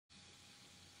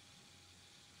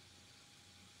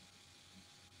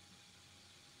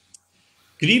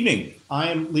Good evening. I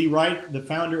am Lee Wright, the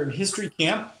founder of History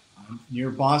Camp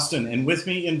near Boston, and with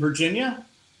me in Virginia.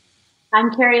 I'm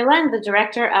Carrie Lund, the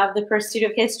director of the Pursuit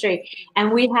of History,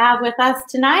 and we have with us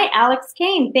tonight Alex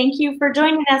Cain. Thank you for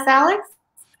joining us, Alex.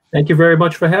 Thank you very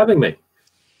much for having me.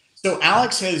 So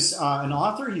Alex is an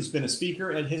author. He's been a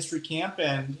speaker at History Camp,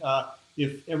 and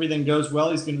if everything goes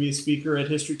well, he's going to be a speaker at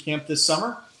History Camp this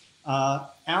summer.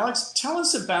 Alex, tell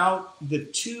us about the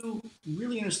two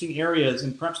really interesting areas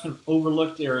and perhaps kind of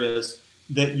overlooked areas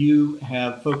that you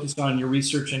have focused on in your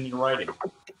research and your writing.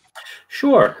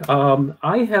 Sure.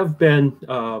 I have been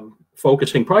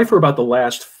focusing probably for about the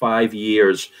last 5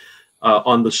 years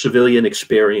on the civilian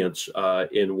experience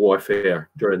in warfare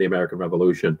during the American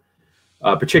Revolution.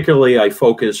 Particularly, I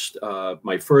focused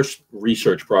my first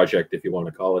research project, if you want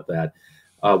to call it that,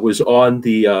 was on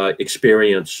the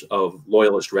experience of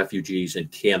Loyalist refugees in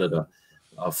Canada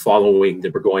following the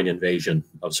Burgoyne invasion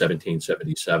of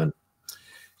 1777.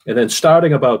 And then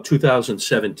starting about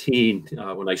 2017,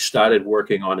 when I started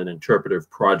working on an interpretive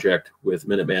project with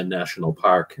Minuteman National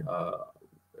Park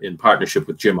in partnership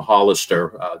with Jim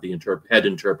Hollister, the head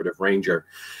interpretive ranger,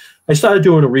 I started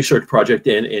doing a research project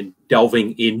and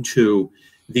delving into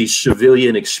the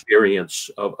civilian experience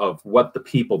of what the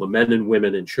people, the men and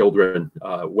women and children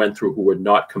went through who were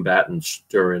not combatants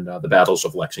during the battles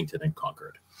of Lexington and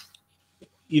Concord.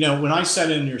 You know, when I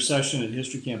sat in your session at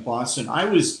History Camp Boston, I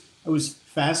was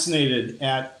fascinated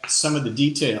at some of the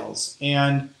details,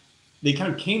 and they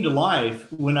kind of came to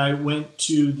life when I went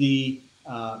to the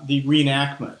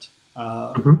reenactment.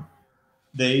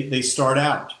 They start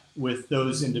out with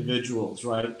those individuals,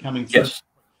 right, coming through. Yes.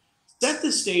 Set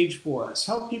the stage for us.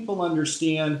 Help people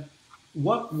understand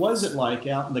what was it like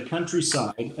out in the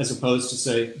countryside as opposed to,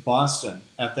 say, Boston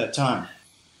at that time.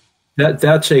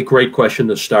 That's a great question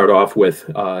to start off with,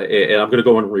 and I'm going to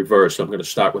go in reverse. I'm going to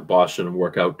start with Boston and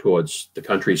work out towards the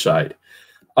countryside.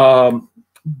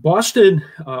 Boston,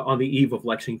 on the eve of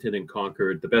Lexington and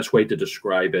Concord, the best way to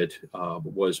describe it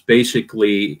was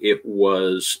basically it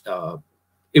was a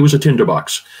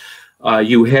tinderbox.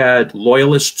 You had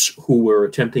loyalists who were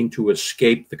attempting to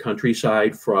escape the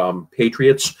countryside from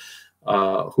patriots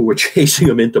who were chasing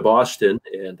them into Boston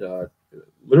and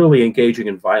literally engaging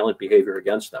in violent behavior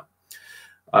against them.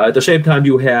 At the same time,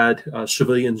 you had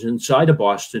civilians inside of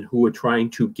Boston who were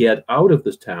trying to get out of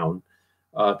the town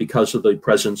because of the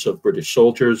presence of British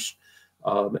soldiers,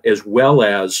 as well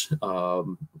as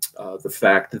the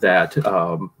fact that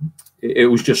it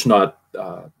was just not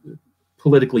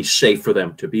politically safe for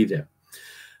them to be there.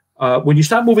 When you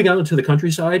start moving out into the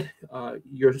countryside,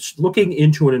 you're looking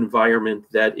into an environment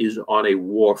that is on a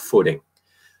war footing.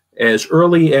 As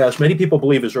early as, many people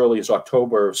believe as early as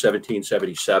October of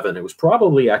 1777, it was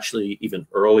probably actually even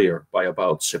earlier, by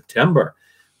about September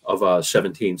of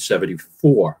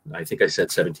 1774. I think I said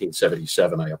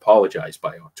 1777, I apologize.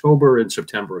 By October and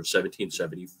September of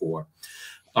 1774,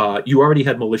 you already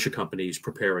had militia companies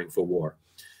preparing for war.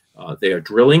 They are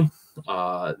drilling.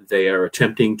 They are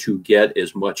attempting to get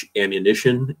as much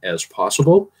ammunition as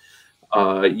possible.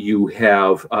 You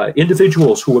have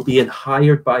individuals who are being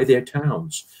hired by their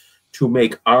towns to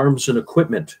make arms and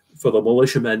equipment for the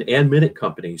militiamen and minute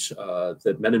companies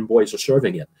that men and boys are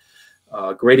serving in.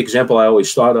 A great example I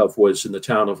always thought of was in the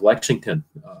town of Lexington.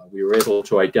 We were able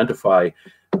to identify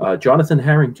Jonathan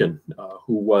Harrington,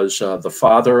 who was the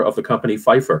father of the company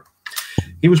Pfeiffer.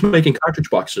 He was making cartridge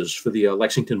boxes for the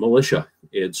Lexington militia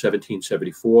in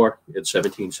 1774 and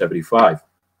 1775.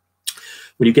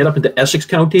 When you get up into Essex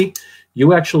County,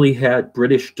 you actually had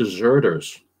British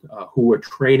deserters who were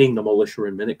training the militia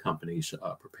and minute companies,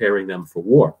 preparing them for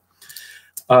war.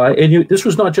 This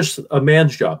was not just a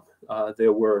man's job.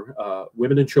 There were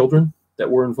women and children that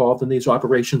were involved in these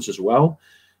operations as well.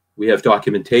 We have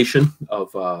documentation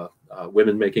of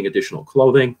women making additional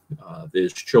clothing.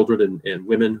 There's children and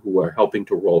women who are helping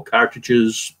to roll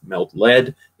cartridges, melt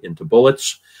lead into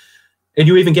bullets. And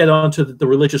you even get onto the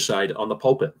religious side on the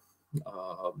pulpit.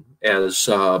 As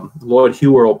Lord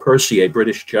Hugh Earl Percy, a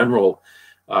British general,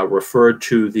 referred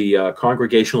to the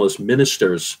Congregationalist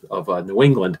ministers of New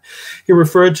England, he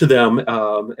referred to them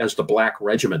as the Black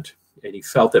Regiment. And he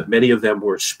felt that many of them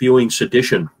were spewing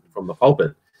sedition from the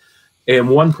pulpit. And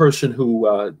one person who,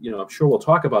 I'm sure we'll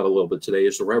talk about a little bit today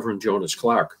is the Reverend Jonas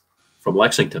Clark from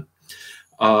Lexington.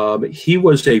 He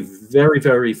was a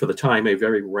very, for the time, a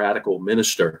very radical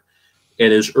minister.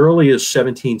 And as early as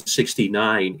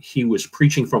 1769, he was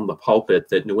preaching from the pulpit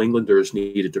that New Englanders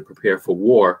needed to prepare for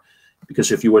war,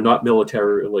 because if you were not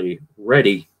militarily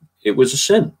ready, it was a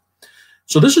sin.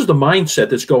 So this is the mindset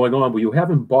that's going on, where you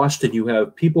have in Boston, you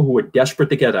have people who are desperate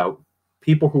to get out,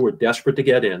 people who are desperate to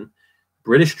get in,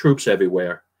 British troops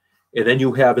everywhere, And then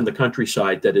you have in the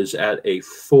countryside that is at a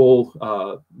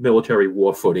full military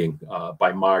war footing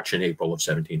by March and April of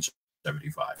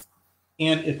 1775.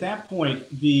 And at that point,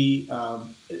 the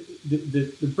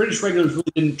British regulars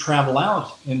really didn't travel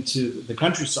out into the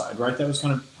countryside, right? That was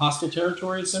kind of hostile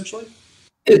territory, essentially?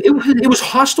 It was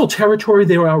hostile territory.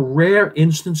 There are rare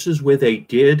instances where they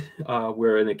did,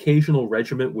 where an occasional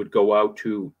regiment would go out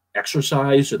to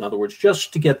exercise, in other words,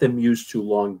 just to get them used to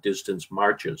long-distance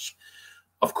marches.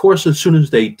 Of course, as soon as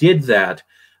they did that,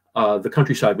 the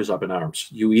countryside was up in arms.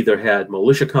 You either had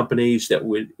militia companies that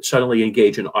would suddenly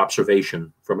engage in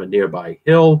observation from a nearby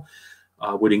hill,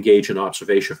 would engage in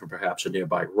observation from perhaps a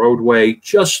nearby roadway,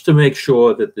 just to make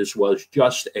sure that this was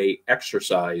just a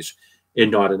exercise and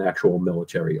not an actual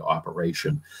military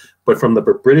operation. But from the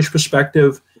British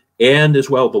perspective, and as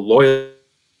well the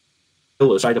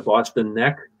Loyalist side of Boston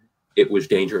Neck, it was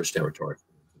dangerous territory.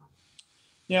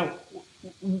 Now,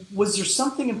 was there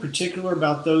something in particular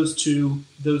about those two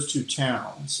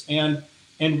towns, and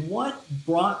what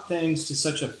brought things to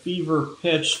such a fever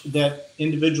pitch that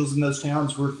individuals in those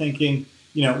towns were thinking,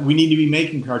 you know, we need to be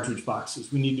making cartridge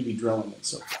boxes, we need to be drilling and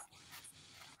so forth?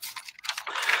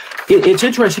 It's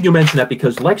interesting you mention that,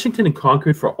 because Lexington and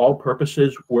Concord, for all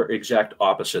purposes, were exact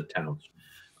opposite towns.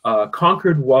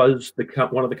 Concord was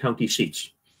one of the county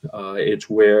seats. It's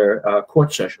where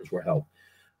court sessions were held.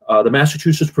 The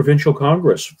Massachusetts Provincial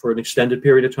Congress, for an extended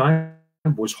period of time,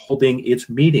 was holding its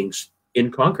meetings in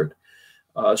Concord.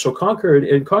 So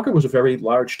Concord was a very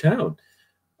large town.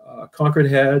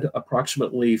 Concord had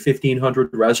approximately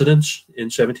 1,500 residents in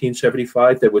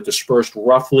 1775 that were dispersed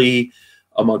roughly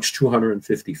amongst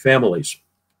 250 families.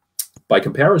 By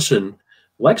comparison,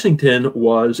 Lexington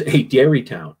was a dairy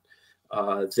town.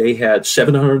 They had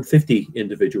 750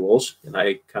 individuals, and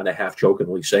I kind of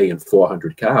half-jokingly say, and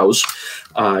 400 cows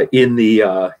in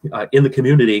the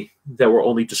community that were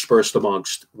only dispersed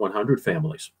amongst 100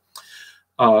 families.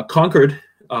 Concord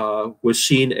was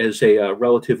seen as a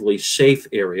relatively safe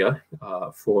area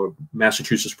for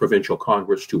Massachusetts Provincial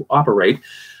Congress to operate,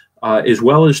 as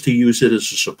well as to use it as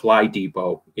a supply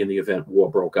depot in the event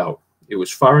war broke out. It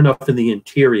was far enough in the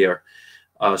interior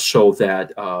so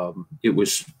that it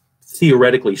was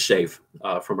theoretically safe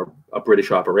from a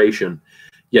British operation,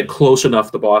 yet close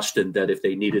enough to Boston that if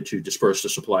they needed to disperse the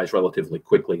supplies relatively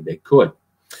quickly, they could.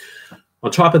 On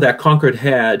top of that, Concord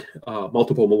had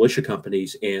multiple militia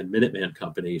companies and Minuteman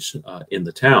companies in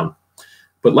the town,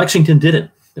 but Lexington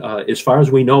didn't. As far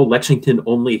as we know, Lexington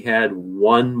only had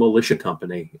one militia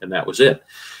company, and that was it.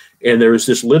 And there is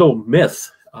this little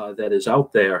myth that is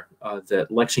out there that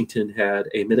Lexington had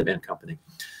a Minuteman company,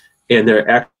 and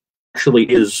there actually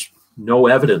is no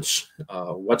evidence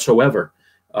whatsoever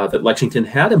that Lexington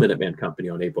had a Minuteman company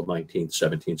on April 19th,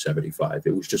 1775.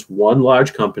 It was just one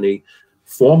large company,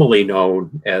 formally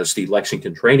known as the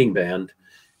Lexington Training Band,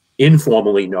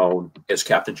 informally known as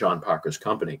Captain John Parker's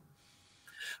company.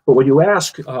 But when you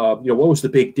ask, what was the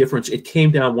big difference? It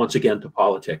came down once again to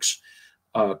politics.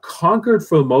 Concord,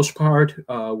 for the most part,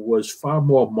 was far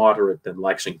more moderate than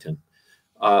Lexington.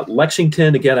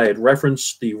 Lexington, again, I had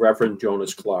referenced the Reverend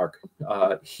Jonas Clark.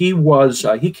 He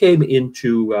came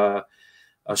into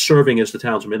serving as the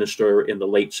town's minister in the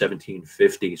late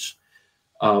 1750s.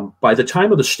 By the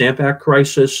time of the Stamp Act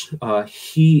crisis,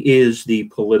 he is the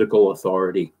political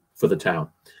authority for the town.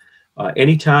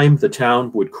 Anytime the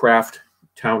town would craft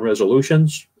town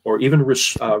resolutions or even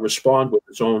respond with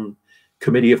its own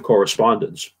committee of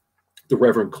correspondence, the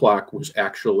Reverend Clark was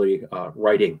actually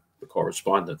writing the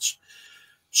correspondence.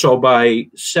 So by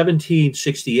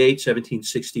 1768,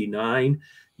 1769,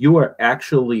 you are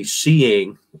actually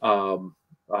seeing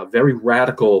very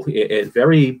radical and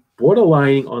very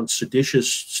borderline on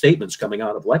seditious statements coming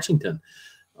out of Lexington,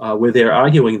 where they're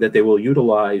arguing that they will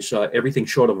utilize everything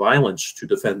short of violence to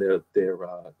defend their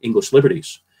English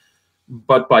liberties.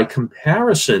 But by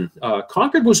comparison,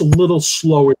 Concord was a little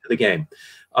slower to the game.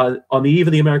 On the eve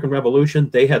of the American Revolution,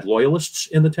 they had loyalists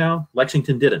in the town.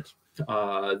 Lexington didn't.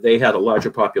 They had a larger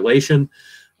population.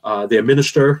 Their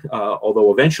minister,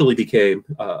 although eventually became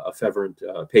a fervent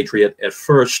patriot, at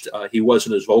first he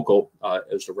wasn't as vocal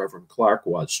as the Reverend Clark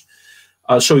was.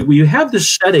 So you have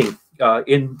this setting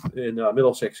in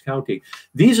Middlesex County.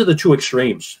 These are the two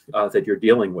extremes that you're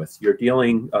dealing with. You're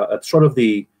dealing at sort of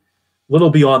the little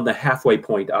beyond the halfway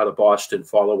point out of Boston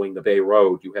following the Bay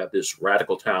Road. You have this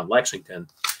radical town, Lexington,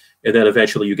 and then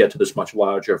eventually you get to this much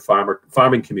larger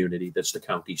farming community that's the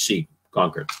county seat,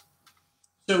 Concord.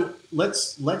 So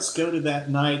let's go to that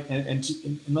night, and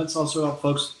let's also help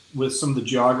folks with some of the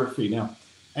geography. Now,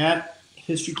 at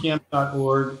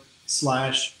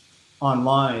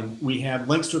historycamp.org/online, we have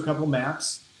links to a couple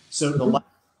maps. So the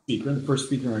speaker. The first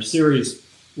speaker in our series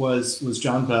was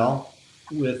John Bell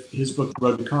with his book, The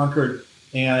Road to Concord.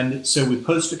 And so we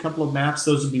posted a couple of maps.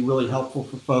 Those would be really helpful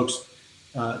for folks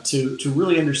to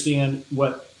really understand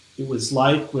what it was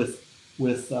like with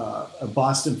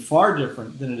Boston, far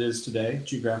different than it is today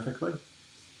geographically,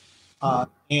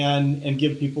 and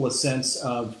give people a sense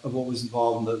of what was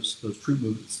involved in those troop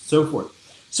movements and so forth.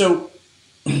 So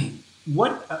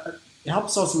what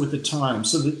helps also with the time.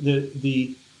 So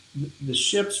the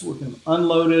ships were kind of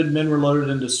unloaded, men were loaded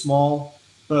into small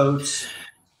boats.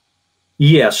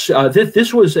 Yes,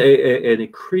 this was an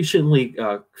increasingly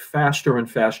faster and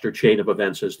faster chain of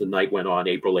events as the night went on,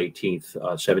 April 18th,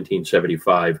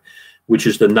 1775, which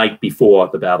is the night before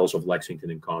the battles of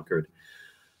Lexington and Concord.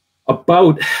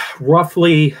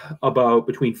 Roughly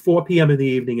between 4 p.m. in the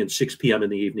evening and 6 p.m. in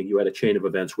the evening, you had a chain of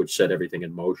events which set everything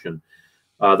in motion.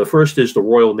 The first is the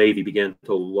Royal Navy began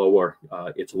to lower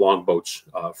its longboats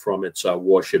from its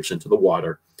warships into the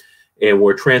water, and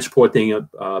were transporting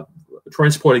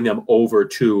them over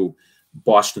to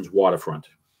Boston's waterfront.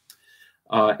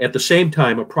 At the same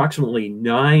time, approximately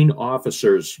 9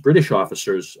 British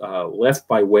officers, left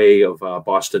by way of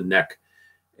Boston Neck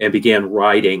and began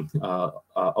riding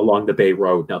along the Bay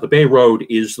Road. Now, the Bay Road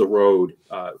is the road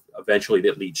eventually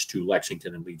that leads to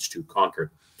Lexington and leads to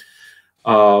Concord.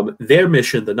 Their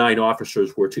mission, the 9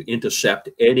 officers, were to intercept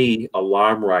any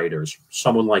alarm riders,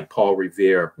 someone like Paul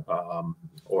Revere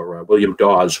or William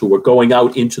Dawes, who were going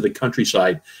out into the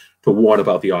countryside to warn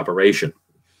about the operation.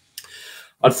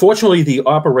 Unfortunately, the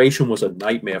operation was a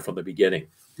nightmare from the beginning.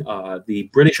 The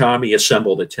British Army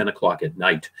assembled at 10 o'clock at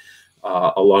night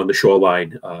along the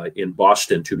shoreline in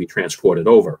Boston to be transported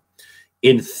over.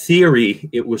 In theory,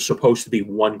 it was supposed to be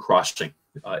one crossing.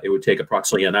 It would take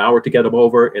approximately an hour to get them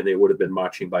over, and they would have been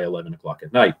marching by 11 o'clock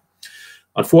at night.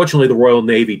 Unfortunately, the Royal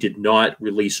Navy did not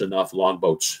release enough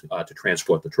longboats to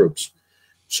transport the troops.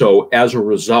 So as a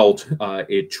result,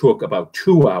 it took about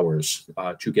 2 hours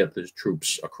to get the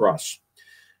troops across.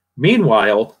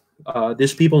 Meanwhile,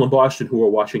 there's people in Boston who are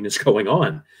watching this going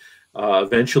on.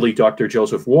 Eventually, Dr.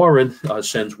 Joseph Warren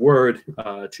sends word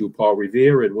to Paul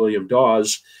Revere and William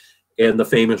Dawes, and the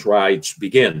famous rides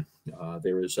begin.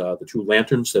 There is the 2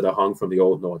 lanterns that are hung from the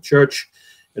Old North Church,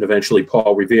 and eventually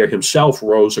Paul Revere himself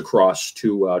rows across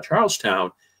to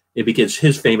Charlestown and begins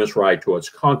his famous ride towards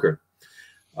Concord.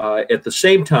 At the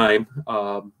same time,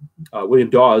 William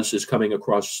Dawes is coming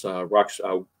across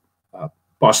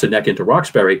Boston Neck into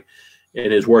Roxbury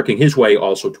and is working his way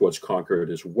also towards Concord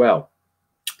as well.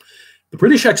 The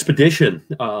British expedition,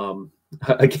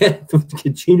 again,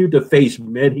 continued to face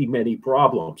many, many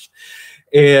problems.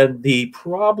 And the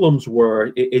problems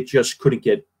were it just couldn't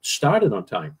get started on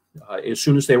time. As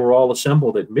soon as they were all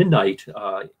assembled at midnight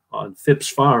on Phipps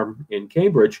Farm in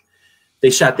Cambridge, they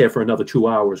sat there for another 2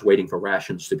 hours waiting for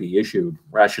rations to be issued,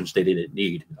 rations they didn't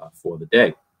need for the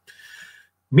day.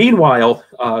 Meanwhile,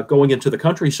 going into the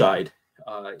countryside,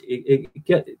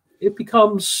 it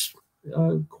becomes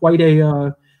quite a,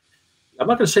 I'm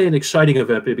not going to say an exciting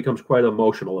event, but it becomes quite an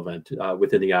emotional event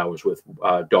within the hours with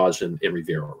Dawes and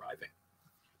Revere arriving.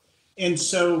 And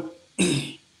so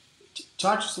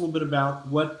talk to us a little bit about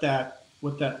what that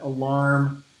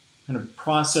alarm kind of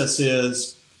process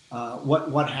is,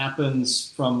 what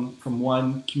happens from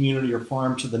one community or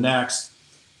farm to the next.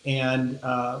 And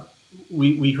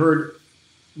we heard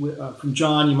from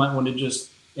John, you might want to just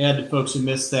add to folks who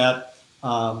missed that,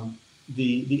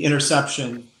 the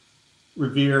interception,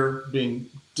 Revere being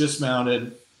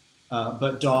dismounted,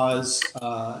 but Dawes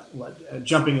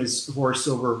jumping his horse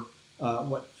over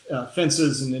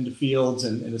fences and into fields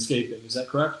and escaping. Is that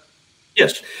correct?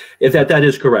 Yes, that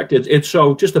is correct. It's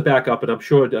so just to back up, and I'm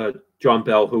sure John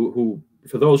Bell, who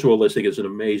for those who are listening, is an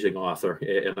amazing author,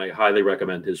 and I highly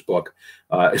recommend his book,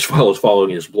 as well as following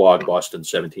his blog, Boston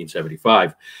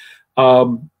 1775.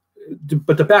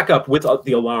 But to back up with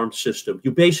the alarm system,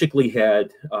 you basically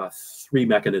had 3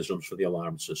 mechanisms for the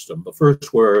alarm system. The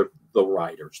first were the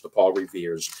riders, the Paul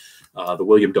Reveres, the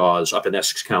William Dawes up in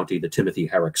Essex County, the Timothy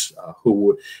Herricks,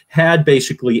 who had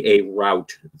basically a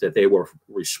route that they were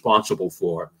responsible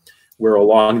for, where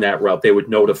along that route they would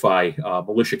notify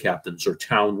militia captains or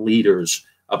town leaders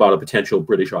about a potential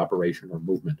British operation or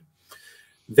movement.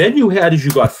 Then you had, as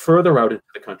you got further out into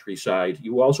the countryside,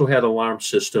 you also had alarm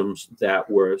systems that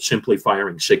were simply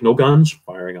firing signal guns,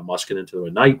 firing a musket into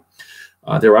the night.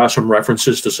 There are some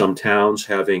references to some towns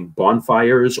having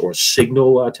bonfires or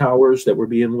signal towers that were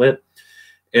being lit.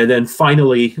 And then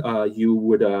finally, you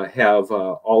would have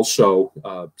also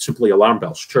simply alarm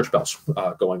bells, church bells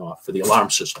going off for the alarm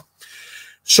system.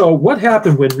 So what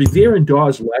happened when Revere and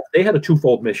Dawes left, they had a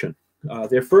twofold mission.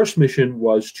 Their first mission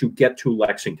was to get to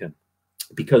Lexington.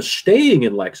 because staying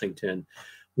in Lexington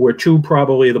were two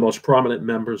probably the most prominent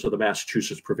members of the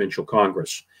Massachusetts Provincial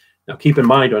Congress. Now, keep in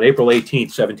mind, on April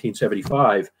 18th,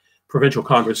 1775, Provincial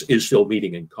Congress is still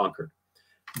meeting in Concord.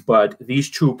 But these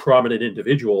two prominent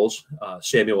individuals,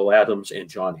 Samuel Adams and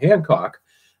John Hancock,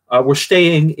 were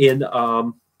staying in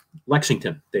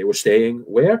Lexington. They were staying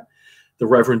where? The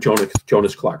Reverend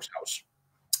Jonas Clark's house.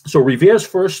 So Revere's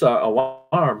first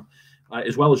alarm,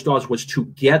 as well as Dawes, was to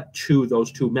get to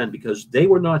those two men because they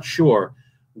were not sure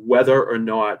whether or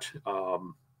not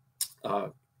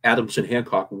Adams and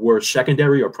Hancock were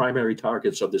secondary or primary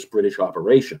targets of this British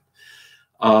operation.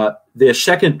 Their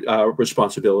second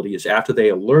responsibility is, after they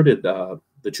alerted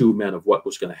the two men of what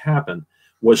was going to happen,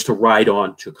 was to ride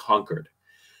on to Concord.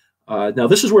 Now,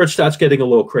 this is where it starts getting a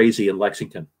little crazy in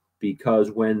Lexington,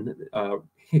 because when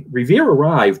Revere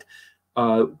arrived,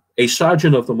 a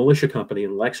sergeant of the militia company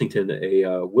in Lexington,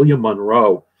 a William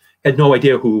Monroe, had no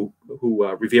idea who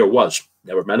Revere was.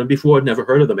 Never met him before, never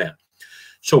heard of the man.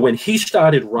 So when he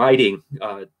started riding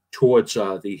towards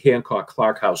the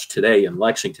Hancock-Clark house today in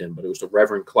Lexington, but it was the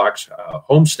Reverend Clark's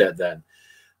homestead then,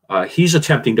 he's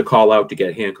attempting to call out to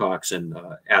get Hancock's and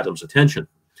Adams' attention.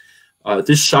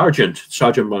 This Sergeant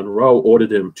Monroe,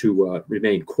 ordered him to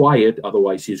remain quiet,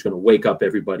 otherwise he's going to wake up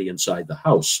everybody inside the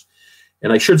house.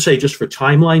 And I should say, just for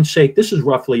timeline's sake, this is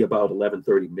roughly about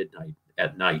 11:30 midnight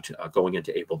at night, going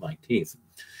into April 19th.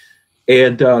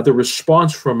 And the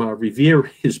response from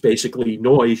Revere is basically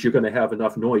noise. You're going to have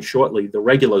enough noise shortly. The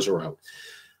regulars are out.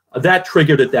 That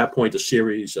triggered at that point a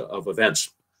series of events.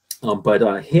 But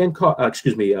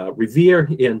Revere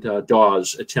and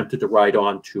Dawes attempted to ride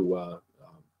on to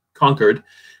Concord.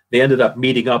 They ended up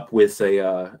meeting up with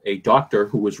a doctor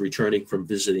who was returning from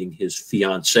visiting his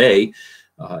fiancée,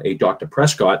 a Dr.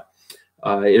 Prescott,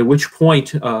 at which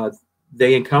point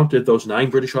they encountered those 9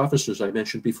 British officers I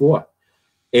mentioned before.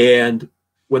 And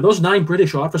when those 9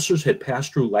 British officers had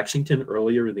passed through Lexington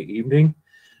earlier in the evening,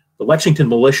 the Lexington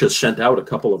militia sent out a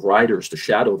couple of riders to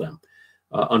shadow them.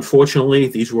 Unfortunately,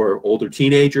 these were older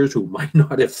teenagers who might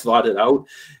not have thought it out,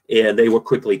 and they were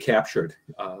quickly captured.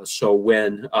 So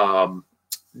when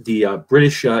the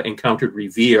British encountered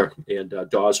Revere and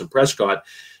Dawes and Prescott,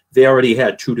 they already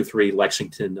had 2 to 3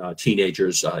 Lexington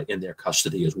teenagers in their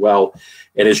custody as well.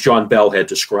 And as John Bell had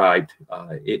described,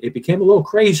 it became a little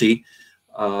crazy.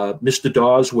 Mr.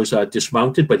 Dawes was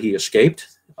dismounted, but he escaped.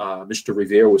 Mr.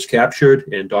 Revere was captured,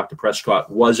 and Dr. Prescott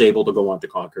was able to go on to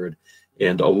Concord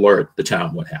and alert the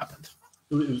town what happened.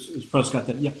 It was Prescott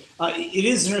that, yeah. It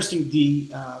is interesting,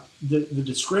 the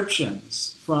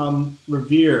descriptions from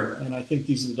Revere, and I think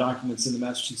these are the documents in the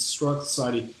Massachusetts Historical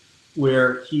Society,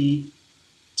 where he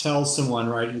tells someone,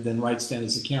 right, who then writes down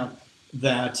his account,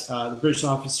 that the British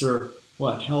officer,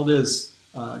 held his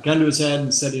gun to his head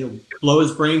and said he'll blow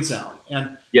his brains out.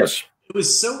 And yes, it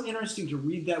was so interesting to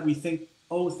read that. We think,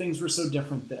 oh, things were so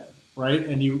different then, right?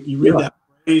 And you read that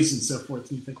phrase and so forth,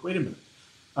 and you think, wait a minute.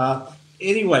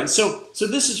 Anyway, so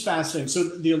this is fascinating. So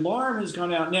the alarm has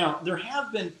gone out. Now, there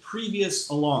have been previous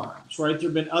alarms, right? There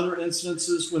have been other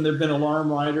incidences when there have been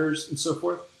alarm riders and so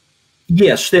forth.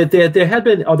 Yes, there had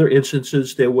been other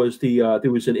instances. There was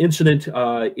an incident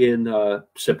in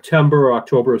September or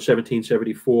October of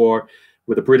 1774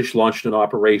 where the British launched an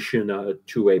operation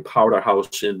to a powder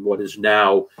house in what is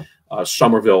now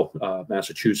Somerville,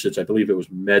 Massachusetts. I believe it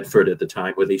was Medford at the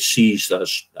time, where they seized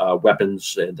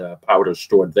weapons and powder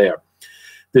stored there.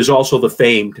 There's also the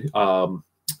famed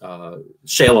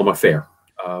Salem affair,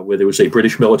 where there was a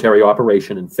British military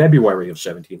operation in February of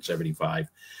 1775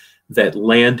 that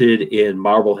landed in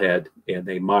Marblehead, and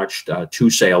they marched to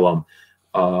Salem.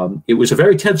 It was a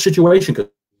very tense situation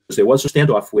because there was a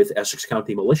standoff with Essex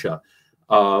County militia,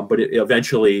 but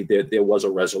eventually there was a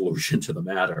resolution to the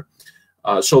matter.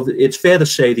 So it's fair to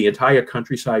say the entire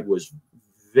countryside was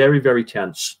very, very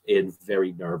tense and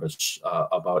very nervous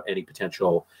about any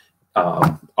potential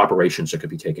operations that could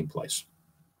be taking place.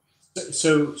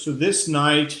 So this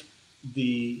night,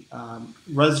 the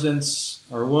residents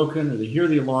are awoken, or they hear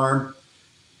the alarm.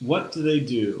 What do they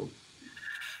do?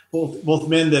 Both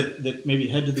men that maybe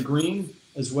head to the green,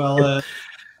 as well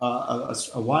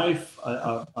as a wife,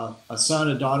 a son,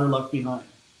 a daughter left behind.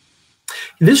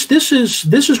 This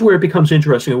is where it becomes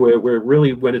interesting, where it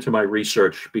really went into my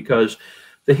research, because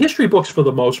the history books, for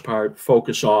the most part,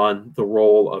 focus on the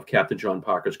role of Captain John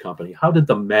Parker's company. How did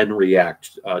the men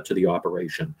react to the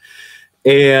operation?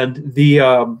 And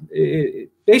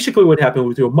basically what happened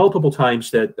was there were multiple times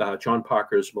that John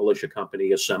Parker's militia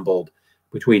company assembled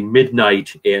between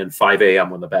midnight and 5 a.m.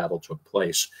 when the battle took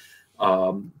place.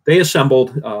 They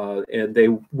assembled, and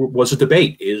there was a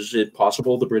debate. Is it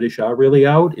possible the British are really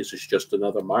out? Is this just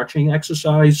another marching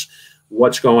exercise?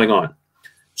 What's going on?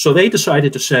 So they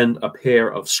decided to send a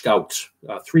pair of scouts,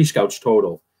 3 scouts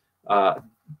total,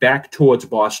 back towards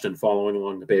Boston, following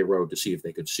along the Bay Road to see if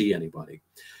they could see anybody.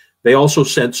 They also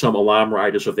sent some alarm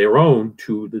riders of their own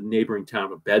to the neighboring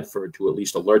town of Bedford to at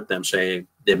least alert them, saying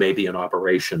there may be an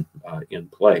operation in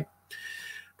play.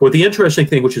 But the interesting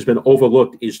thing, which has been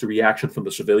overlooked, is the reaction from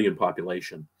the civilian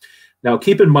population. Now,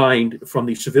 keep in mind, from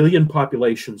the civilian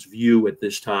population's view at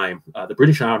this time, the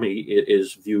British Army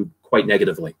is viewed quite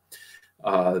negatively.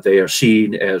 They are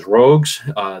seen as rogues.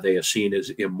 They are seen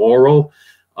as immoral.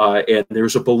 And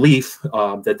there's a belief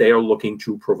that they are looking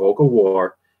to provoke a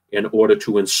war in order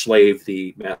to enslave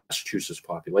the Massachusetts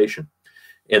population.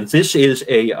 And this is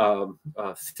a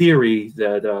theory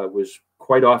that was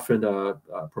quite often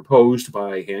proposed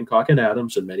by Hancock and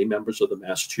Adams and many members of the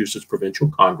Massachusetts Provincial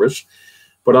Congress.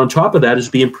 But on top of that is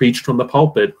being preached from the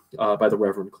pulpit by the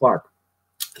Reverend Clark.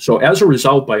 So as a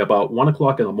result, by about 1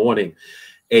 o'clock in the morning,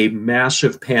 a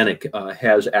massive panic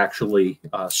has actually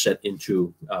set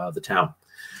into the town.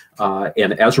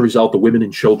 And as a result, the women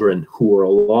and children who are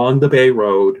along the Bay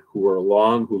Road, who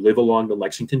live along the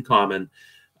Lexington Common,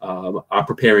 are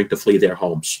preparing to flee their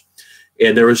homes.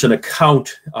 And there is an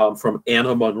account from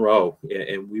Anna Monroe,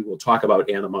 and we will talk about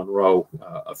Anna Monroe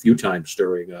a few times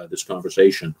during this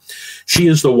conversation. She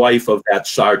is the wife of that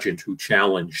sergeant who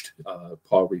challenged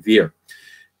Paul Revere.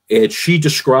 And she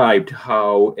described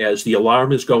how, as the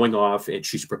alarm is going off and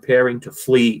she's preparing to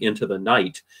flee into the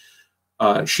night,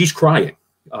 she's crying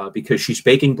because she's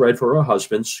baking bread for her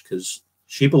husband, because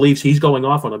she believes he's going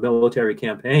off on a military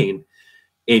campaign,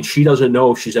 and she doesn't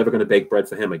know if she's ever going to bake bread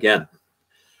for him again.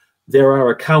 There are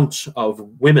accounts of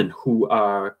women who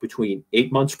are between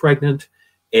 8 months pregnant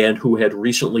and who had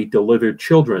recently delivered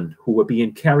children who were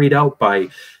being carried out by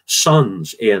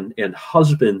sons and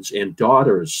husbands and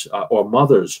daughters or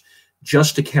mothers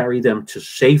just to carry them to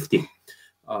safety.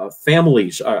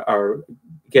 Families are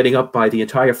getting up by the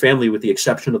entire family with the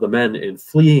exception of the men and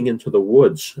fleeing into the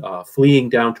woods, fleeing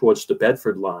down towards the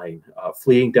Bedford line,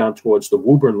 fleeing down towards the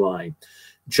Woburn line,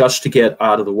 just to get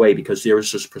out of the way, because there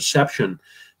is this perception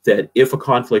that if a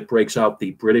conflict breaks out,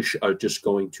 the British are just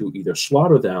going to either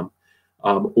slaughter them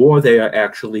or they are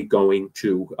actually going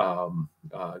to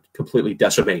completely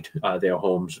decimate their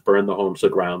homes, burn the homes to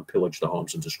the ground, pillage the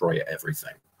homes, and destroy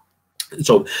everything.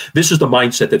 So this is the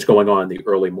mindset that's going on in the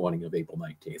early morning of April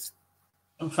 19th.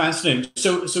 Oh, fascinating.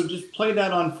 So just play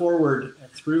that on forward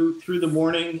through the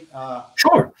morning.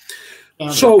 Sure.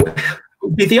 So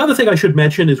the other thing I should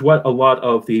mention is what a lot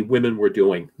of the women were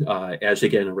doing as they're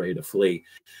getting ready to flee.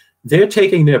 They're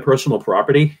taking their personal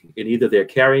property, and either they're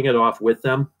carrying it off with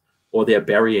them or they're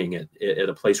burying it at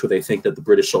a place where they think that the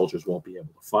British soldiers won't be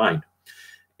able to find.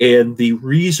 And the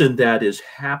reason that is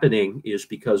happening is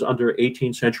because under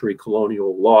 18th century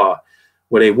colonial law,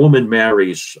 when a woman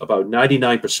marries, about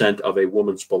 99% of a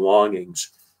woman's belongings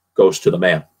goes to the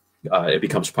man. It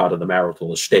becomes part of the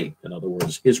marital estate, in other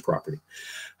words, his property.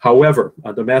 However,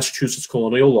 under Massachusetts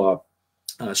colonial law,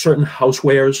 certain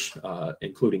housewares,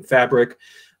 including fabric,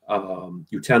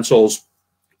 utensils,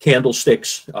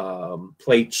 candlesticks,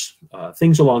 plates,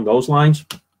 things along those lines,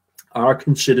 are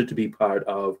considered to be part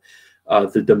of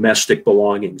the domestic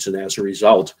belongings, and as a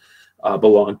result,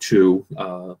 belong to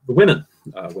the women,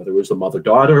 whether it was the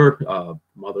mother-daughter,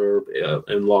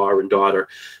 mother-in-law and daughter.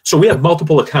 So we have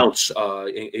multiple accounts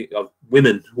of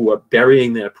women who are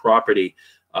burying their property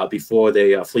before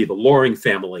they flee. The Loring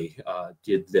family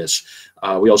did this.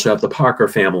 We also have the Parker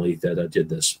family that did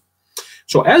this.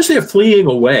 So as they're fleeing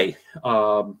away,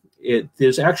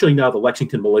 there's actually now the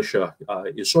Lexington militia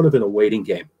is sort of in a waiting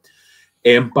game.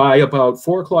 And by about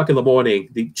 4 o'clock in the morning,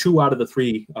 the 2 out of the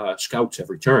 3 scouts have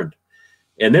returned.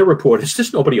 And their report is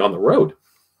there's nobody on the road.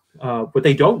 What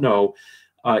they don't know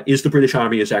is the British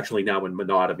Army is actually now in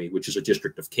Menotomy, which is a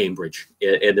district of Cambridge,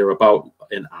 and they're about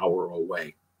an hour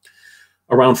away.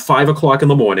 Around 5 o'clock in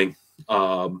the morning,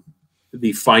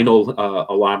 the final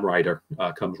alarm rider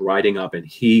comes riding up, and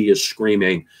he is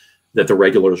screaming that the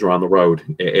regulars are on the road,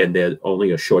 and they're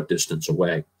only a short distance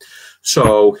away.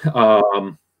 So,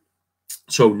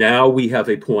 so now we have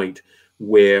a point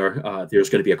where there's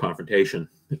going to be a confrontation.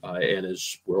 And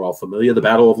as we're all familiar, the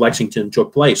Battle of Lexington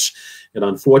took place. And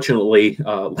unfortunately,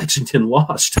 Lexington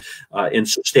lost and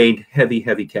sustained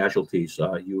heavy casualties.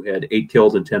 You had 8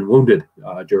 killed and 10 wounded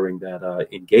during that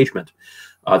engagement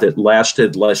that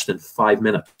lasted less than 5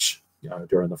 minutes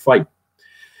during the fight.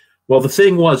 Well, the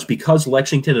thing was, because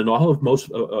Lexington and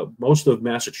most of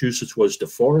Massachusetts was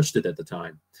deforested at the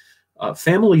time,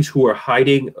 families who are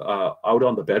hiding out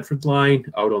on the Bedford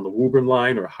line, out on the Woburn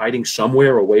line, or hiding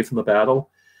somewhere away from the battle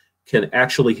can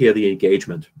actually hear the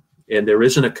engagement. And there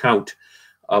is an account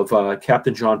of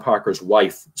Captain John Parker's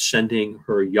wife sending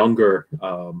her younger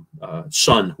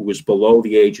son, who was below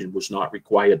the age and was not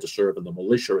required to serve in the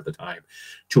militia at the time,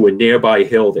 to a nearby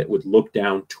hill that would look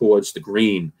down towards the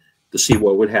green to see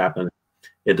what would happen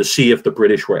and to see if the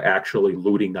British were actually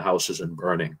looting the houses and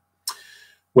burning.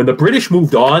 When the British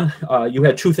moved on, you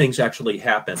had two things actually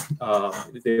happen.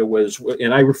 There was,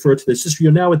 and I refer to this,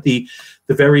 you're now at the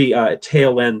very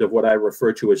tail end of what I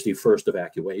refer to as the first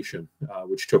evacuation,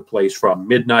 which took place from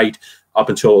midnight up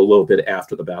until a little bit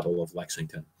after the Battle of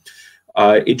Lexington.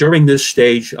 During this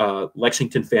stage,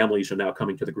 Lexington families are now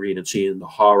coming to the green and seeing the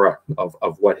horror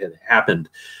of what had happened.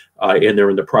 And they're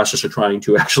in the process of trying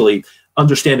to actually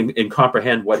understand and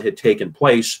comprehend what had taken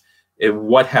place and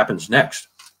what happens next.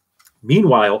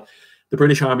 Meanwhile, the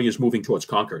British Army is moving towards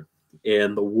Concord,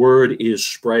 and the word is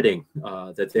spreading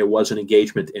that there was an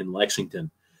engagement in Lexington.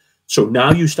 So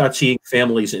now you start seeing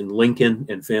families in Lincoln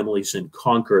and families in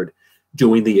Concord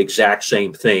doing the exact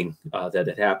same thing that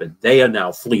had happened. They are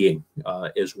now fleeing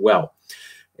as well.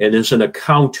 And there's an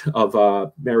account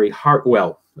of Mary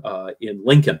Hartwell in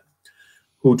Lincoln,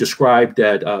 who described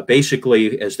that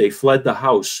basically as they fled the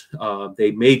house,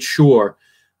 they made sure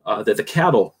that the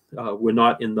cattle were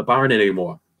not in the barn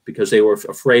anymore, because they were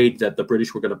afraid that the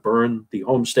British were going to burn the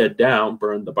homestead down,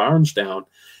 burn the barns down,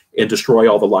 and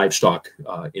destroy all the livestock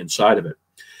inside of it.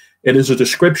 It is a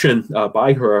description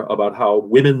by her about how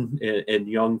women and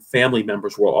young family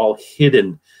members were all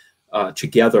hidden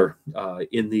together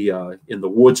in the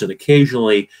woods, and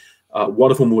occasionally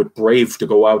one of them would brave to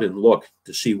go out and look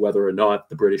to see whether or not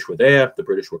the British were there, the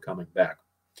British were coming back.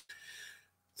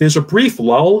 There's a brief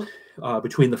lull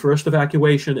between the first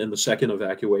evacuation and the second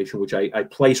evacuation, which I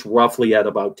place roughly at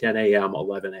about 10 a.m.,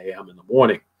 11 a.m. in the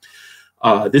morning.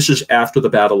 This is after the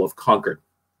Battle of Concord,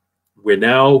 where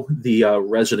now the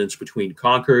residents between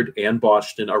Concord and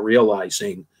Boston are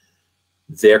realizing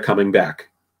they're coming back.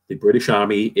 The British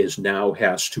Army now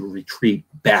has to retreat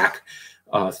back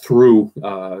through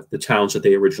the towns that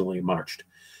they originally marched.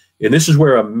 And this is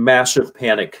where a massive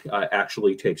panic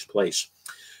actually takes place.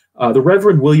 The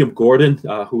Reverend William Gordon,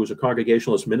 who was a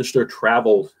Congregationalist minister,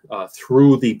 traveled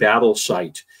through the battle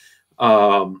site.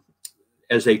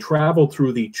 As they traveled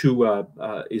through the two,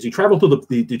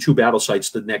 the two battle sites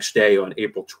the next day on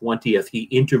April 20th, he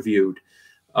interviewed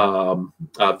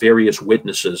various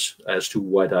witnesses as to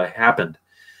what happened.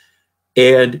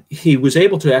 And he was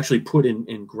able to actually put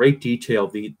in great detail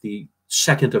the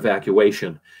second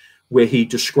evacuation, where he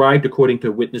described, according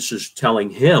to witnesses telling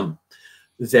him,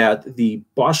 that the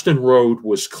Boston Road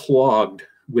was clogged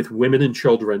with women and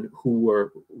children who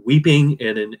were weeping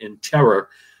and in terror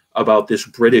about this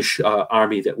British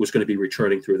army that was going to be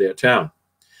returning through their town.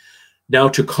 Now,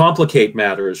 to complicate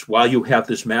matters, while you have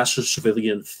this massive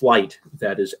civilian flight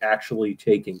that is actually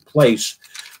taking place,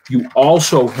 you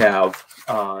also have,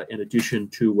 in addition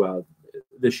to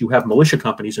this, you have militia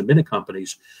companies and minute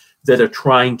companies that are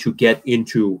trying to get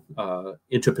into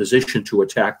position to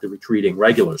attack the retreating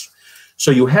regulars. So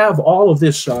you have all of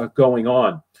this going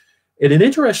on. And an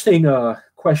interesting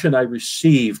question I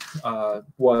received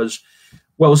was,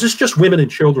 well, is this just women and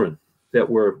children that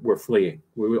were fleeing?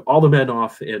 Were all the men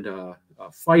off and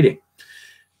fighting?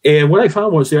 And what I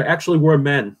found was there actually were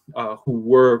men who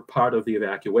were part of the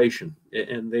evacuation,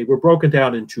 and they were broken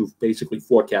down into basically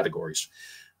four categories.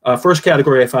 First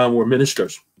category I found were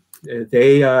ministers.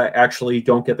 They actually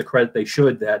don't get the credit they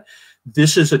should, that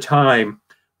this is a time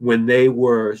when they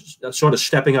were sort of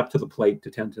stepping up to the plate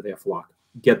to tend to their flock,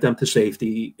 get them to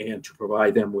safety, and to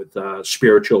provide them with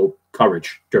spiritual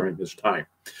courage during this time.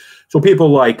 So people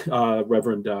like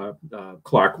Reverend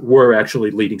Clark were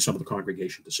actually leading some of the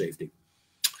congregation to safety.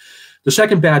 The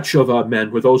second batch of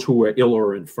men were those who were ill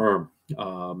or infirm.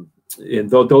 And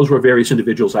those were various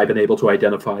individuals I've been able to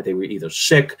identify. They were either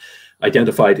sick,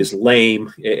 identified as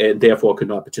lame, and therefore could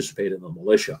not participate in the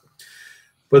militia.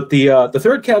 But the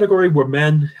third category were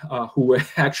men who were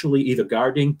actually either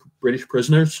guarding British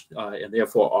prisoners and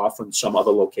therefore off in some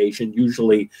other location.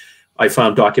 Usually I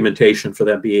found documentation for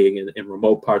them being in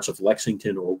remote parts of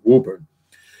Lexington or Woburn.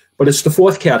 But it's the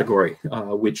fourth category,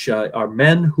 which are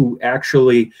men who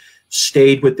actually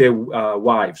stayed with their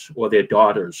wives or their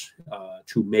daughters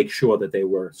to make sure that they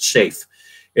were safe.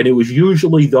 And it was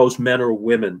usually those men or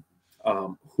women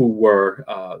who were,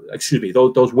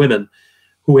 those women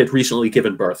who had recently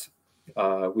given birth.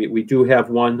 We do have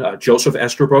one, Joseph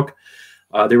Esterbrook.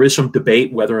 There is some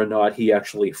debate whether or not he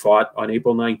actually fought on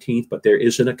April 19th, but there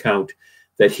is an account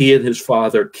that he and his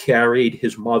father carried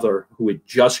his mother, who had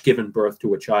just given birth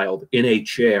to a child, in a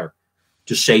chair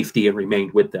to safety and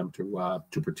remained with them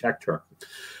to protect her.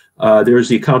 There's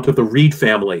the account of the Reed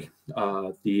family,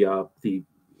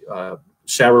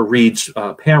 Sarah Reed's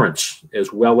parents,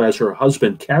 as well as her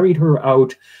husband, carried her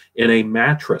out in a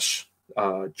mattress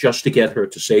just to get her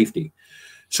to safety.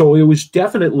 So it was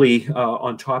definitely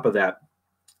on top of that.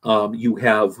 You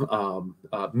have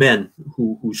men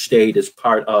who stayed as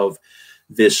part of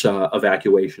this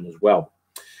evacuation as well.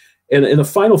 And a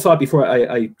final thought before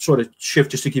I sort of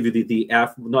shift, just to give you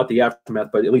not the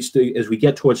aftermath, but at least as we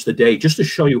get towards the day, just to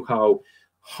show you how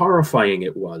horrifying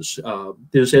it was.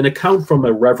 There's an account from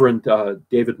a Reverend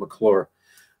David McClure,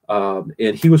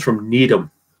 and he was from Needham,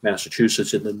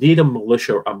 Massachusetts, and the Needham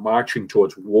militia are marching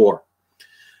towards war.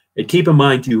 And keep in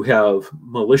mind, you have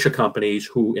militia companies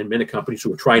and minute companies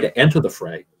who are trying to enter the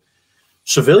fray,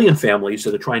 civilian families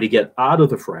that are trying to get out of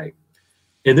the fray.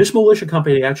 And this militia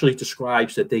company actually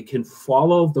describes that they can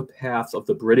follow the path of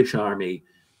the British Army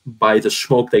by the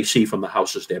smoke they see from the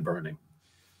houses they're burning.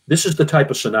 This is the type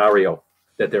of scenario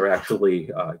that they're actually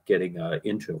getting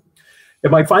into.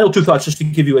 And my final two thoughts, just to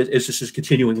give you as this is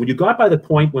continuing, when you got by the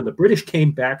point when the British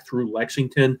came back through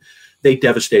Lexington, they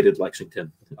devastated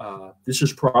Lexington. This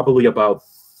is probably about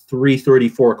 3:30,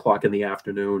 4 o'clock in the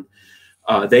afternoon.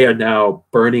 They are now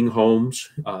burning homes.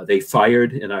 They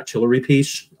fired an artillery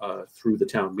piece through the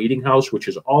town meeting house, which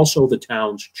is also the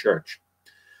town's church.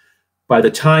 By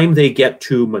the time they get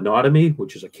to Menotomy,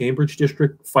 which is a Cambridge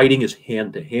district, fighting is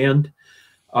hand to hand.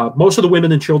 Most of the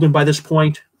women and children by this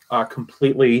point are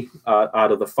completely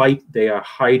out of the fight. They are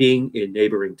hiding in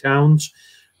neighboring towns.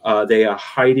 They are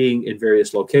hiding in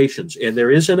various locations. And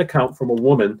there is an account from a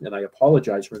woman, and I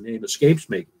apologize, her name escapes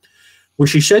me, where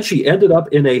she said she ended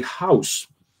up in a house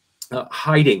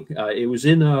hiding. It was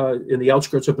in the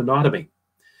outskirts of Menotomy.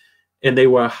 And they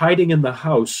were hiding in the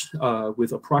house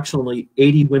with approximately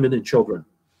 80 women and children.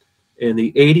 And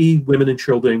the 80 women and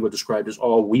children were described as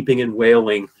all weeping and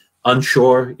wailing,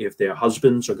 unsure if their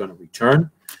husbands are going to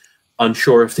return,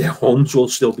 unsure if their homes will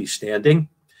still be standing.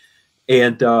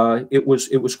 And it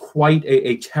was quite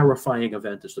a terrifying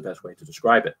event, is the best way to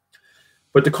describe it.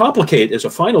 But to complicate, as a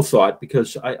final thought,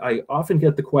 because I often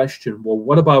get the question, well,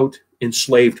 what about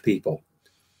enslaved people?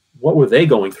 What were they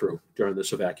going through during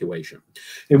this evacuation?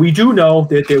 And we do know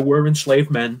that there were enslaved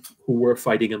men who were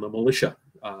fighting in the militia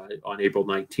on April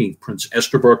 19th. Prince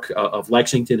Esterbrook of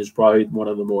Lexington is probably one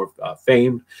of the more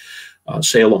famed.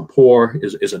 Salem Poor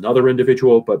is another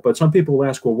individual. But some people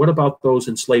ask, well, what about those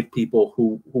enslaved people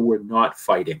who were not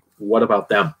fighting? What about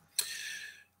them?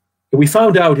 We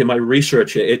found out in my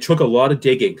research, it took a lot of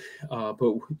digging, but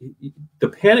the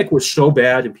panic was so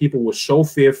bad and people were so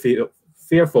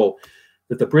fearful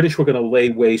that the British were going to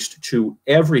lay waste to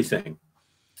everything,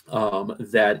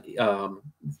 that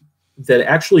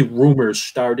actually rumors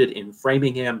started in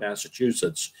Framingham,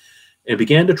 Massachusetts, and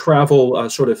began to travel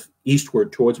sort of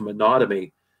eastward towards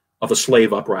Menotomy of a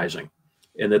slave uprising,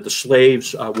 and that the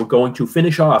slaves were going to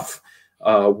finish off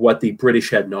what the British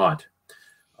had not.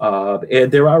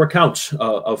 And there are accounts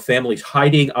of families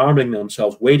hiding, arming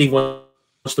themselves, waiting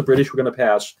once the British were going to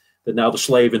pass, that now the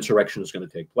slave insurrection is going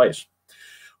to take place.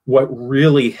 What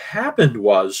really happened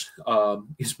was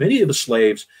is many of the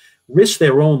slaves risked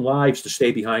their own lives to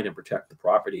stay behind and protect the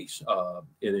properties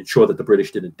and ensure that the British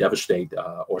didn't devastate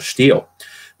or steal.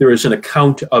 There is an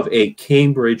account of a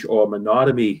Cambridge or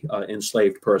Menotomy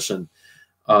enslaved person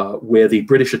where the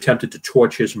British attempted to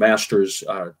torch his master's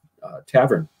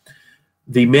tavern.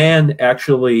 The man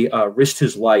actually risked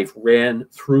his life, ran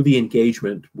through the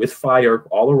engagement with fire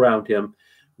all around him,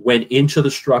 went into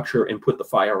the structure and put the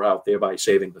fire out, thereby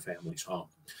saving the family's home.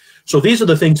 So these are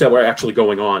the things that were actually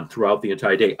going on throughout the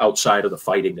entire day outside of the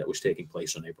fighting that was taking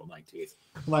place on April 19th.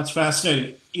 Well, that's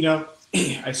fascinating. You know,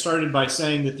 I started by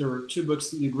saying that there were 2 books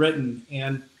that you'd written,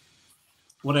 and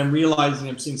what I'm realizing,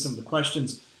 I'm seeing some of the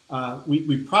questions,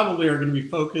 we probably are going to be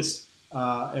focused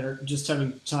and are just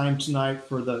having time tonight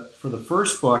for the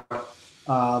first book,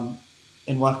 and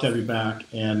we'll have to have you back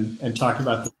and talk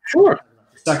about the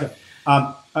second.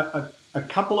 A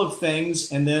couple of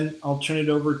things, and then I'll turn it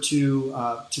over to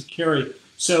Carrie.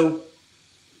 So,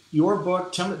 your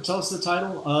book. Tell us the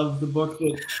title of the book.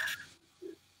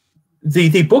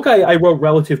 The book I wrote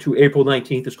relative to April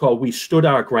 19th is called "We Stood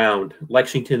Our Ground: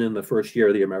 Lexington in the First Year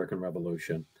of the American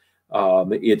Revolution."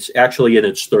 It's actually in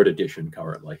its 3rd edition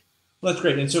currently. Well, that's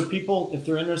great. And so, people, if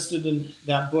they're interested in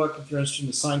that book, if they're interested in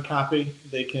a signed copy,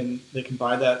 they can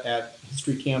buy that at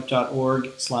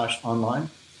historycamp.org/online.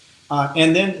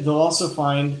 And then they'll also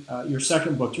find your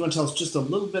second book. Do you want to tell us just a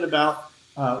little bit about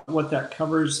what that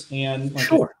covers and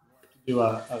Sure. do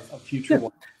a future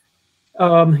one.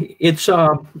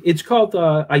 It's called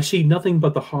I See Nothing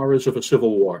But the Horrors of a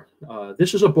Civil War.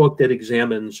 This is a book that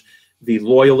examines the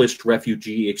Loyalist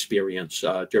refugee experience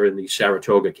during the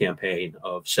Saratoga campaign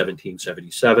of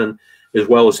 1777, as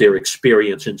well as their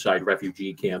experience inside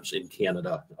refugee camps in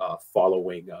Canada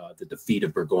following the defeat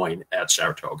of Burgoyne at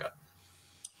Saratoga.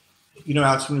 You know,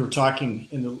 Alex, when we were talking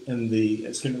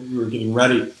as we were getting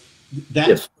ready, that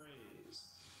Yes. phrase,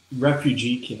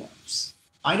 refugee camps,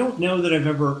 I don't know that I've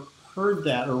ever heard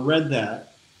that or read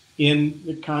that in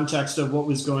the context of what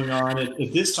was going on at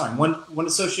this time. One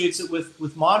associates it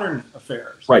with modern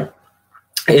affairs, Right,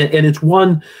 and it's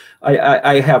one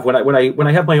I have when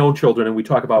I have my own children and we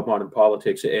talk about modern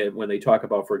politics, and when they talk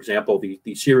about, for example, the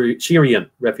Syrian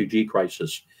refugee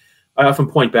crisis, I often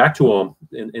point back to them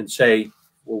and say,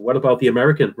 well, what about the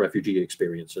American refugee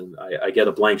experience? And I get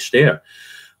a blank stare.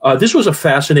 This was a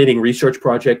fascinating research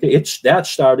project. That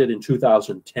started in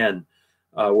 2010.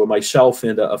 Where myself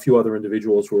and a few other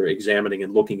individuals were examining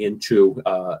and looking into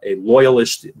a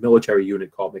loyalist military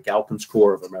unit called McAlpin's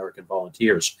Corps of American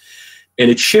Volunteers. And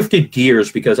it shifted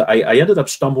gears because I ended up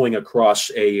stumbling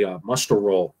across a muster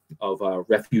roll of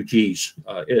refugees.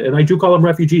 And I do call them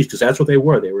refugees because that's what they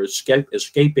were. They were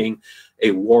escaping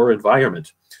a war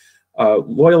environment.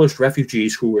 Loyalist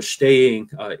refugees who were staying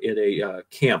in a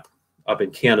camp up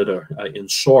in Canada in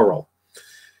Sorel.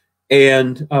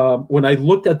 And when I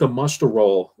looked at the muster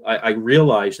roll, I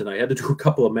realized, and I had to do a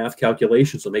couple of math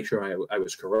calculations to make sure I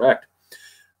was correct.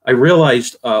 I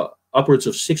realized upwards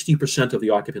of 60% of the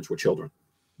occupants were children.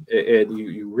 And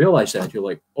you realize that, you're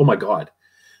like, oh my God.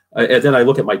 And then I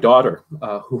look at my daughter,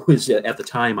 who was at the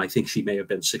time, I think she may have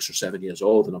been 6 or 7 years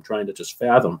old, and I'm trying to just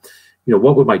fathom,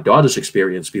 what would my daughter's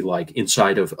experience be like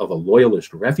inside of a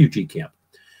loyalist refugee camp?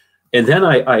 And then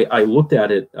I looked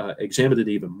at it, examined it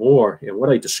even more, and what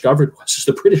I discovered was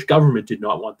the British government did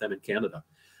not want them in Canada.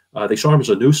 They saw them as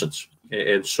a nuisance.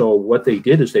 And so what they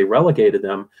did is they relegated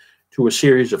them to a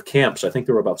series of camps. I think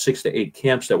there were about 6 to 8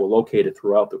 camps that were located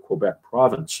throughout the Quebec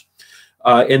province.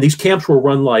 And these camps were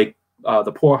run like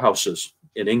the poorhouses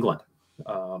in England,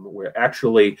 where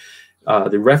actually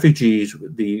the refugees,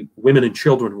 the women and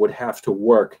children would have to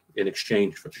work in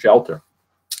exchange for shelter.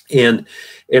 And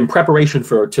in preparation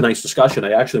for tonight's discussion,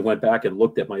 I actually went back and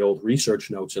looked at my old research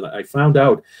notes, and I found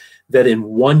out that in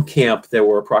one camp there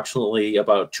were approximately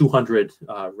about 200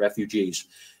 refugees,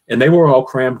 and they were all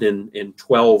crammed in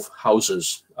 12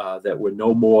 houses that were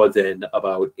no more than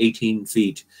about 18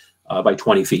 feet by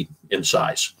 20 feet in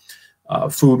size.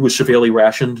 Food was severely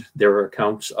rationed. There are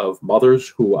accounts of mothers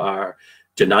who are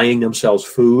denying themselves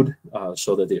food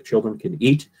so that their children can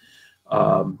eat.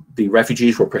 The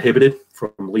refugees were prohibited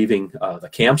from leaving the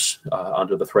camps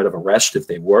under the threat of arrest if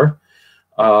they were.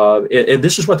 And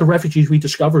this is what the refugees we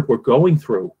discovered were going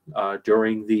through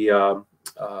during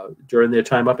their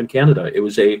time up in Canada. It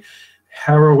was a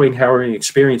harrowing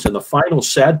experience. And the final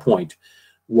sad point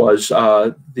was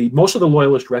most of the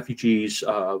Loyalist refugees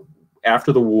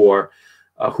after the war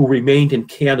who remained in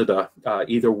Canada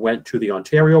either went to the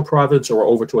Ontario province or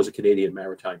over towards the Canadian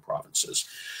Maritime provinces.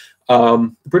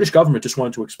 The British government just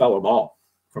wanted to expel them all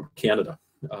from Canada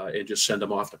and just send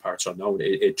them off to parts unknown.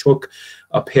 It took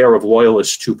a pair of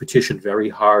loyalists to petition very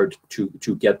hard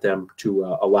to get them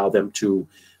to allow them to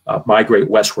migrate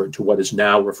westward to what is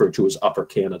now referred to as Upper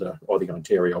Canada or the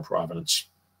Ontario province.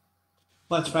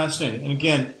 Well, that's fascinating. And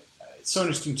again, it's so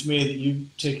interesting to me that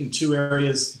you've taken two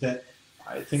areas that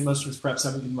I think most of us perhaps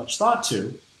haven't given much thought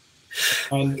to,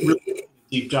 and really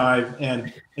deep dive,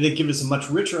 and I think give us a much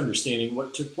richer understanding of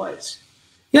what took place.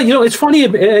 Yeah, it's funny,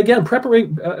 again,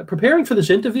 preparing for this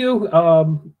interview,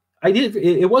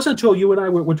 it wasn't until you and I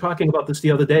were talking about this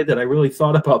the other day that I really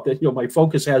thought about that, my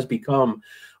focus has become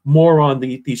more on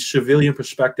the civilian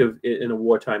perspective in a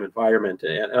wartime environment.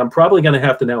 And I'm probably going to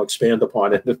have to now expand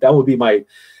upon it. That would be my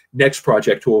next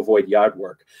project to avoid yard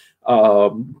work.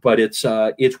 But it's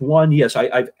one, yes,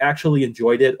 I've actually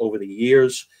enjoyed it over the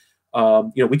years.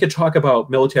 We could talk about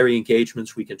military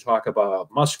engagements. We can talk about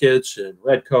muskets and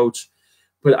redcoats.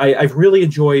 But I've really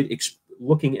enjoyed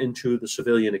looking into the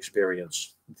civilian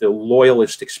experience, the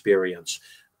loyalist experience,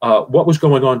 what was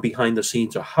going on behind the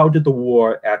scenes, or how did the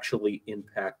war actually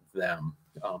impact them?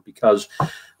 Because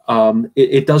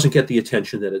it doesn't get the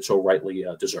attention that it so rightly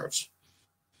deserves.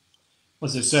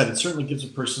 As I said, it certainly gives a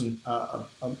person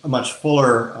a much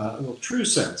fuller, true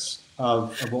sense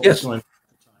of what was going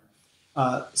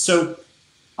on. So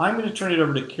I'm going to turn it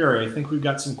over to Carrie. I think we've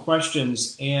got some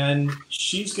questions, and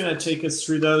she's going to take us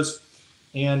through those.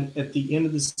 And at the end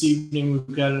of this evening,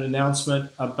 we've got an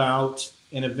announcement about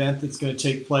an event that's going to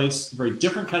take place, a very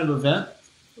different kind of event,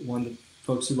 one that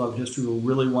folks who love history will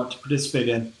really want to participate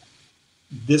in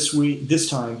this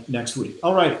time next week.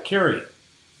 All right, Carrie.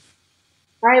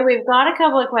 All right, we've got a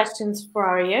couple of questions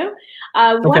for you.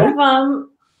 Okay. One of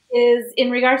them is in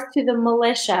regards to the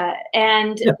militia,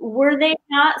 and were they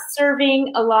not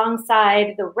serving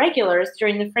alongside the regulars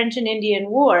during the French and Indian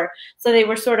War? So they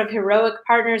were sort of heroic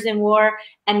partners in war,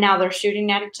 and now they're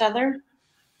shooting at each other?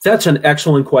 That's an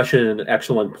excellent question and an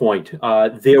excellent point.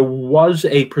 There was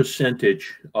a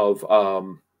percentage of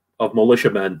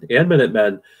militiamen and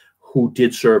Minutemen who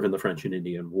did serve in the French and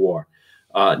Indian War.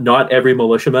 Not every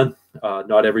militiaman,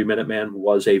 not every Minuteman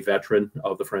was a veteran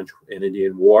of the French and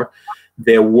Indian War.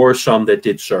 There were some that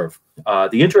did serve.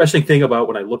 The interesting thing about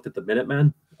when I looked at the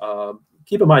Minutemen,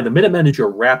 keep in mind, the Minutemen is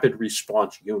your rapid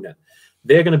response unit.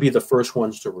 They're going to be the first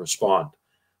ones to respond.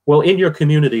 Well, in your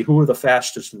community, who are the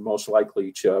fastest and most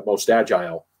likely to, most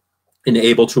agile and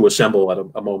able to assemble at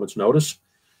a moment's notice?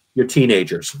 Your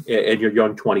teenagers and your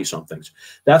young 20-somethings.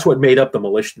 That's what made up the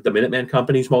militia, the Minuteman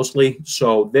companies mostly.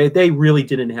 So they really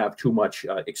didn't have too much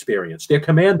experience. Their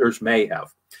commanders may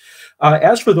have.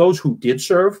 As for those who did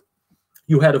serve,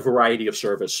 you had a variety of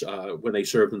service when they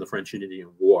served in the French and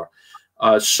Indian War.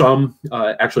 Some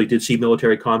actually did see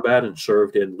military combat and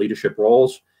served in leadership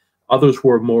roles. Others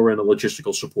were more in a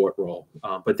logistical support role.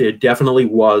 But there definitely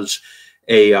was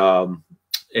a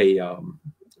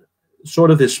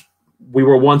sort of this, we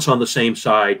were once on the same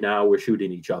side, now we're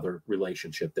shooting each other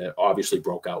relationship that obviously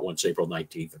broke out once April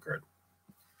 19th occurred.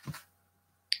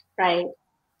 Right.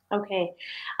 Okay.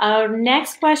 Our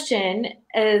next question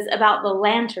is about the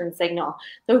lantern signal.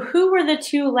 So who were the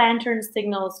two lantern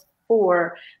signals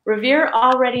for? Revere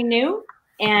already knew,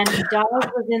 and Dog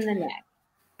was in the neck.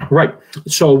 Right.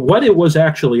 So what it was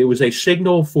actually, it was a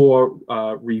signal for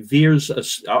Revere's,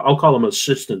 I'll call them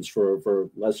assistants for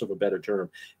less of a better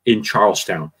term, in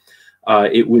Charlestown.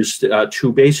 It was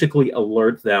to basically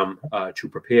alert them to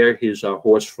prepare his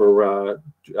horse for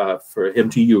him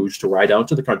to use to ride out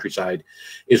to the countryside,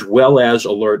 as well as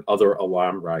alert other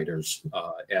alarm riders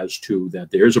as to that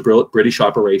there's a British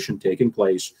operation taking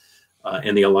place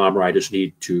and the alarm riders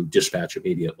need to dispatch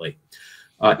immediately.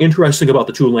 Interesting about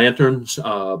the two lanterns,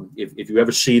 if you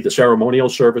ever see the ceremonial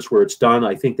service where it's done,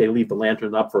 I think they leave the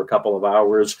lantern up for a couple of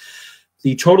hours.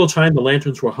 The total time the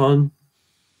lanterns were hung,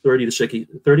 30 to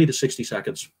 60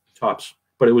 seconds tops,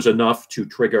 but it was enough to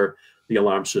trigger the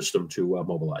alarm system to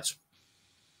mobilize.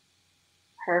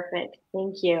 Perfect.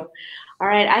 Thank you. All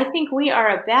right. I think we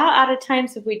are about out of time.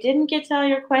 So if we didn't get to all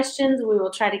your questions, we will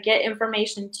try to get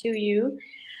information to you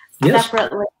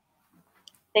separately.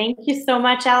 Thank you so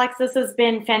much, Alex. This has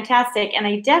been fantastic. And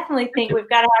I definitely think we've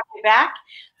got to have you back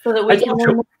so that we can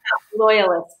learn more about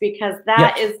loyalists, because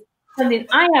that is something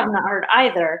I have not heard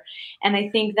either. And I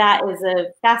think that is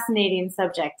a fascinating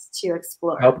subject to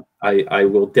explore. I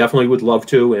will definitely would love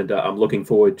to. And I'm looking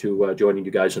forward to joining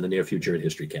you guys in the near future at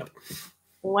History Camp.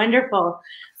 Wonderful.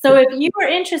 So if you are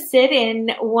interested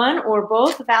in one or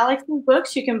both of Alex's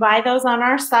books, you can buy those on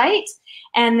our site.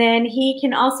 And then he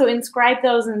can also inscribe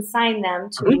those and sign them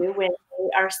to you when they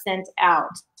are sent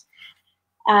out.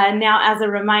 Now, as a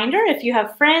reminder, if you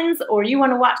have friends or you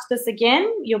want to watch this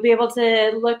again, you'll be able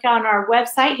to look on our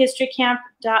website,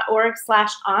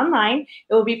 historycamp.org/online.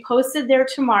 It will be posted there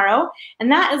tomorrow.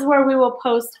 And that is where we will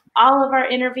post all of our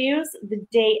interviews the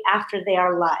day after they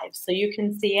are live. So you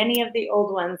can see any of the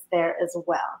old ones there as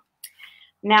well.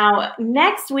 Now,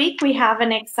 next week, we have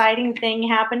an exciting thing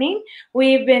happening.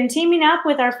 We've been teaming up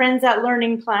with our friends at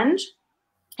Learning Plunge,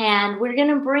 and we're going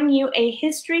to bring you a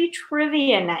history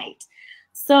trivia night.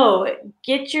 So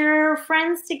get your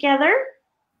friends together,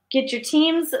 get your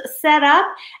teams set up,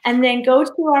 and then go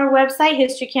to our website,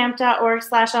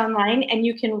 historycamp.org/online, and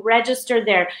you can register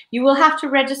there. You will have to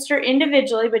register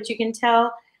individually, but you can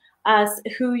tell us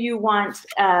who you want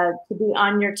to be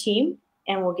on your team,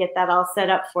 and we'll get that all set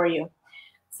up for you.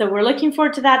 So we're looking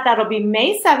forward to that. That'll be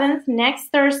May 7th, next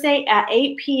Thursday at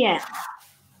 8 p.m.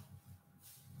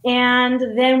 And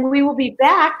then we will be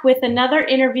back with another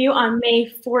interview on May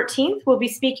 14th. We'll be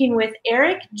speaking with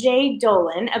Eric Jay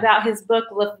Dolin about his book,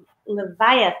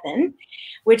 Leviathan,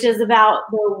 which is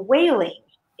about the whaling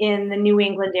in the New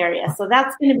England area. So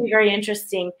that's going to be very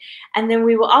interesting. And then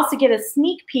we will also get a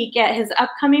sneak peek at his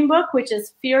upcoming book, which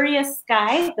is Furious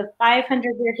Sky, the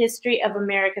 500-year history of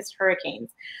America's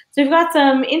hurricanes. So we've got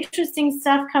some interesting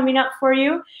stuff coming up for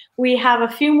you. We have a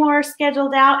few more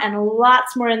scheduled out and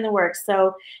lots more in the works.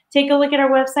 So take a look at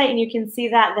our website and you can see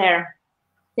that there.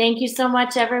 Thank you so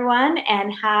much, everyone,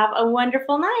 and have a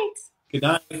wonderful night. Good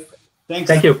night. Thanks.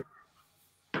 Thank you.